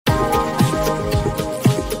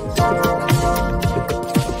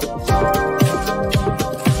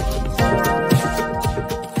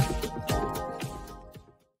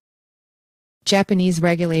Japanese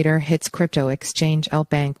regulator hits crypto exchange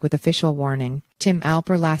LBank with official warning. Tim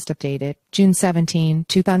Alper last updated, June 17,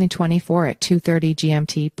 2024 at 2:30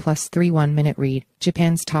 GMT plus 3:1-minute read.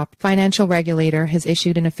 Japan's top financial regulator has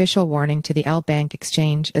issued an official warning to the LBank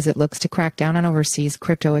Exchange as it looks to crack down on overseas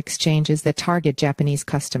crypto exchanges that target Japanese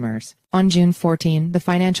customers. On June 14, the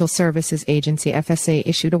financial services agency FSA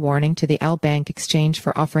issued a warning to the LBank Exchange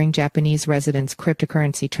for offering Japanese residents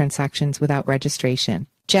cryptocurrency transactions without registration.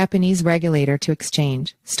 Japanese regulator to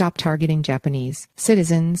exchange, stop targeting Japanese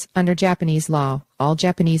citizens. Under Japanese law, all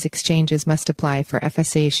Japanese exchanges must apply for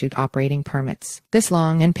FSA-issued operating permits. This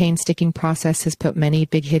long and painstaking process has put many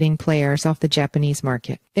big-hitting players off the Japanese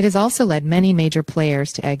market. It has also led many major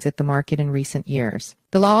players to exit the market in recent years.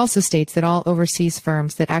 The law also states that all overseas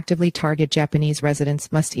firms that actively target Japanese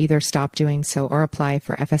residents must either stop doing so or apply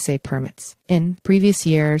for FSA permits. In previous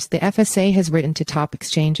years, the FSA has written to top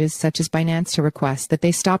exchanges such as Binance to request that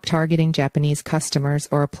they stop targeting Japanese customers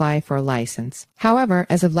or apply for a license. However,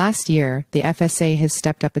 as of last year, the FSA has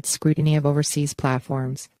stepped up its scrutiny of overseas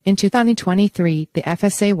platforms. In 2023, the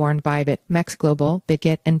FSA warned Bybit, Mex Global,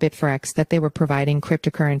 Bitget, and Bitforex that they were providing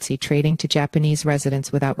cryptocurrency trading to Japanese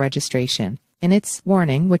residents without registration. In its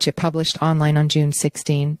warning, which it published online on June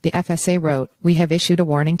 16, the FSA wrote, "We have issued a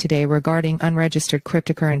warning today regarding unregistered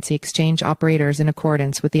cryptocurrency exchange operators in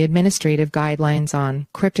accordance with the administrative guidelines on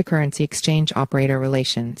cryptocurrency exchange operator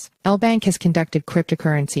relations. LBank has conducted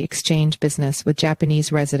cryptocurrency exchange business with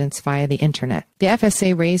Japanese residents via the internet." The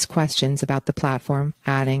FSA raised questions about the platform,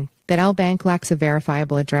 adding that LBank lacks a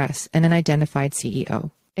verifiable address and an identified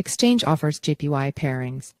CEO. Exchange offers JPY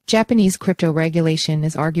pairings. Japanese crypto regulation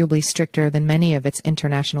is arguably stricter than many of its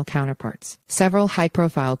international counterparts. Several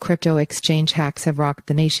high-profile crypto exchange hacks have rocked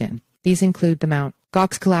the nation. These include the Mt.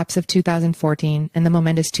 Gox collapse of 2014 and the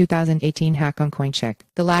momentous 2018 hack on Coincheck.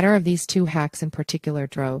 The latter of these two hacks in particular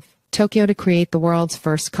drove Tokyo to create the world's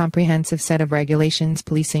first comprehensive set of regulations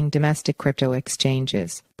policing domestic crypto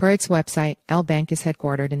exchanges. Per its website, LBank is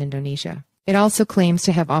headquartered in Indonesia. It also claims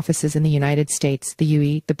to have offices in the United States, the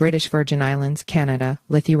UAE, the British Virgin Islands, Canada,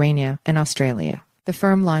 Lithuania, and Australia. The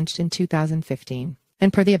firm launched in 2015.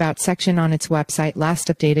 And per the About section on its website last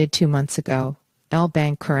updated 2 months ago,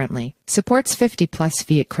 LBank currently supports 50-plus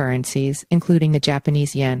fiat currencies, including the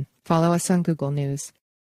Japanese yen. Follow us on Google News.